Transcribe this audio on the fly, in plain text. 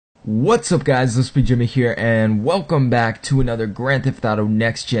What's up guys, this is Jimmy here and welcome back to another Grand Theft Auto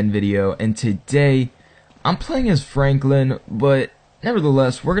Next Gen video. And today I'm playing as Franklin, but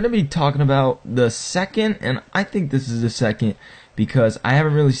nevertheless we're going to be talking about the second, and I think this is the second because I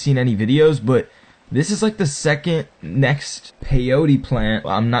haven't really seen any videos, but this is like the second next peyote plant.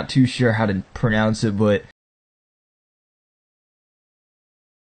 I'm not too sure how to pronounce it, but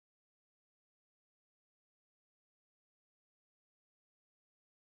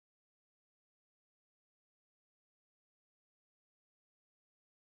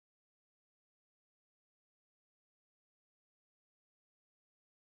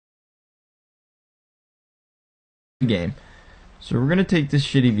game. So we're gonna take this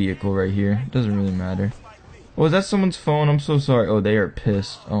shitty vehicle right here. It doesn't really matter. Oh, is that someone's phone? I'm so sorry. Oh, they are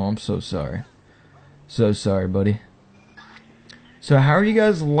pissed. Oh, I'm so sorry. So sorry, buddy. So how are you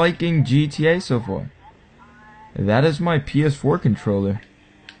guys liking GTA so far? That is my PS4 controller.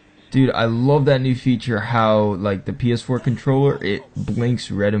 Dude, I love that new feature, how like the PS4 controller, it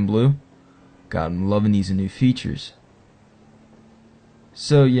blinks red and blue. God, I'm loving these new features.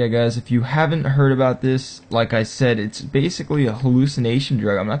 So yeah guys, if you haven't heard about this, like I said, it's basically a hallucination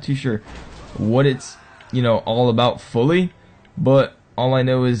drug. I'm not too sure what it's, all about fully, but all I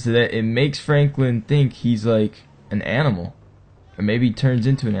know is that it makes Franklin think he's like an animal, or maybe he turns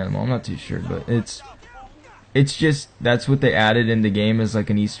into an animal. I'm not too sure, but it's just, that's what they added in the game as like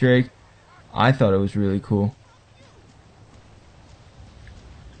an Easter egg. I thought it was really cool.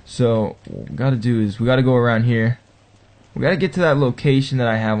 So what we gotta do is we gotta go around here. We gotta get to that location that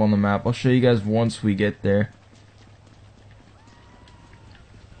I have on the map. I'll show you guys once we get there.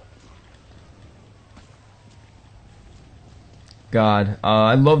 God,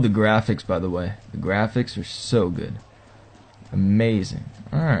 I love the graphics, by the way. The graphics are so good. Amazing.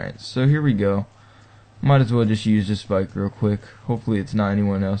 Alright, so here we go. Might as well just use this bike real quick. Hopefully it's not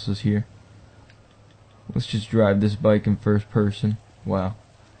anyone else's here. Let's just drive this bike in first person. Wow.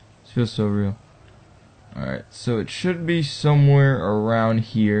 This feels so real. Alright, so it should be somewhere around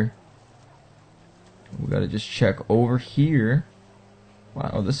here. We gotta just check over here.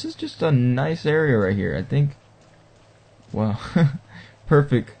 Wow, this is just a nice area right here, I think. Wow.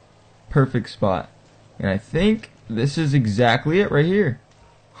 Perfect spot. And I think this is exactly it right here.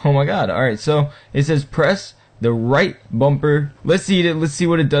 Oh my god. Alright, so it says press the right bumper. Let's see it. Let's see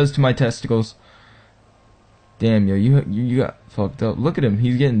what it does to my testicles. Damn, yo, you got fucked up. Look at him.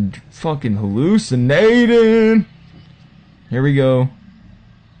 He's getting fucking hallucinating. Here we go.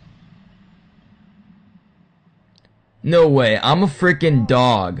 No way. I'm a freaking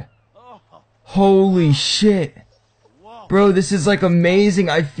dog. Holy shit. Bro, this is like amazing.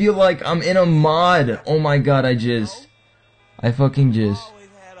 I feel like I'm in a mod. Oh my god, I fucking jizzed.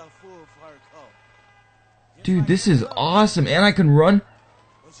 Dude, this is awesome. And I can run.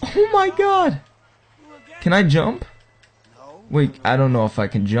 Oh my god. Can I jump? Wait, I don't know if I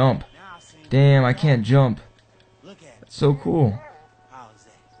can jump. Damn, I can't jump. That's so cool.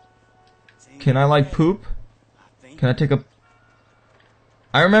 Can I like poop? Can I take a...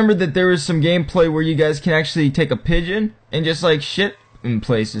 I remember that there was some gameplay where you guys can actually take a pigeon and just like shit in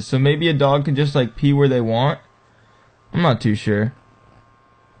places. So maybe a dog can just like pee where they want. I'm not too sure.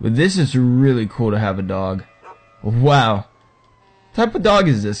 But this is really cool to have a dog. Wow. What type of dog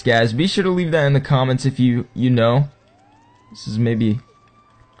is this, guys? Be sure to leave that in the comments if you know. This is maybe,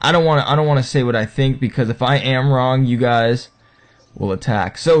 I don't want to say what I think, because if I am wrong, you guys will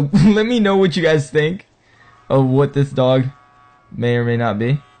attack. So let me know what you guys think of what this dog may or may not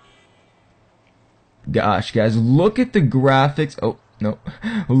be. Gosh, guys, look at the graphics. Oh, no.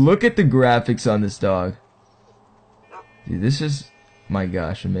 Look at the graphics on this dog. Dude, this is, my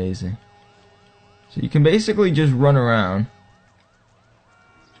gosh, amazing. So you can basically just run around.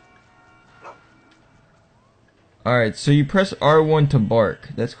 Alright, so you press R1 to bark.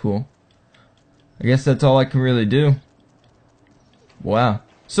 That's cool. I guess that's all I can really do. Wow.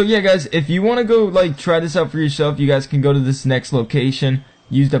 So yeah guys, if you want to go like try this out for yourself, you guys can go to this next location,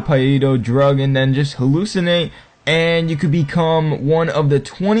 use the peyote drug, and then just hallucinate, and you could become one of the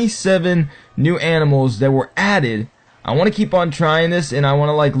 27 new animals that were added. I want to keep on trying this, and I want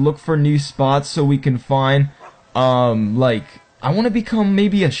to like look for new spots so we can find like, I want to become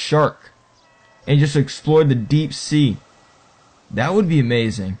maybe a shark and just explore the deep sea. That would be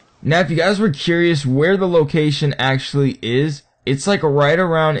amazing. Now if you guys were curious where the location actually is, it's like right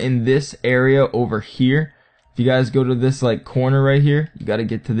around in this area over here. If you guys go to this like corner right here, you gotta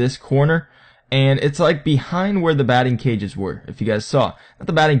get to this corner, and it's like behind where the batting cages were, if you guys saw. Not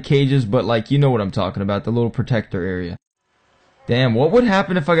the batting cages, but like, you know what I'm talking about, the little protector area. Damn, what would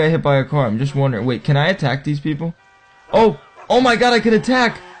happen if I got hit by a car? I'm just wondering. Wait, can I attack these people? Oh my god, I can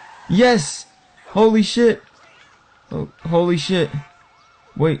attack! Yes! Holy shit! Oh, holy shit.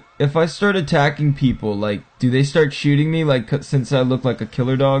 Wait, if I start attacking people, like, do they start shooting me, like, since I look like a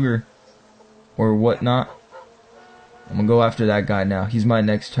killer dog, or whatnot? I'm gonna go after that guy now. He's my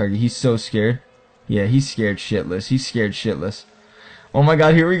next target. He's so scared. Yeah, he's scared shitless. He's scared shitless. Oh my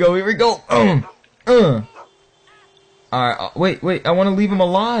god, here we go, here we go! Alright, wait, I want to leave him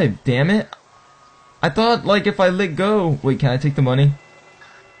alive, damn it. I thought, like, if I let go... Wait, can I take the money?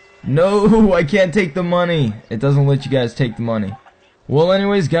 No, I can't take the money. It doesn't let you guys take the money. Well,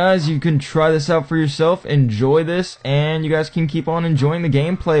 anyways, guys, you can try this out for yourself, enjoy this, and you guys can keep on enjoying the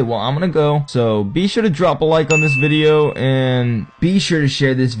gameplay while I'm gonna go. So, be sure to drop a like on this video, and be sure to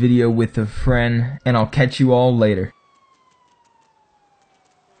share this video with a friend, and I'll catch you all later.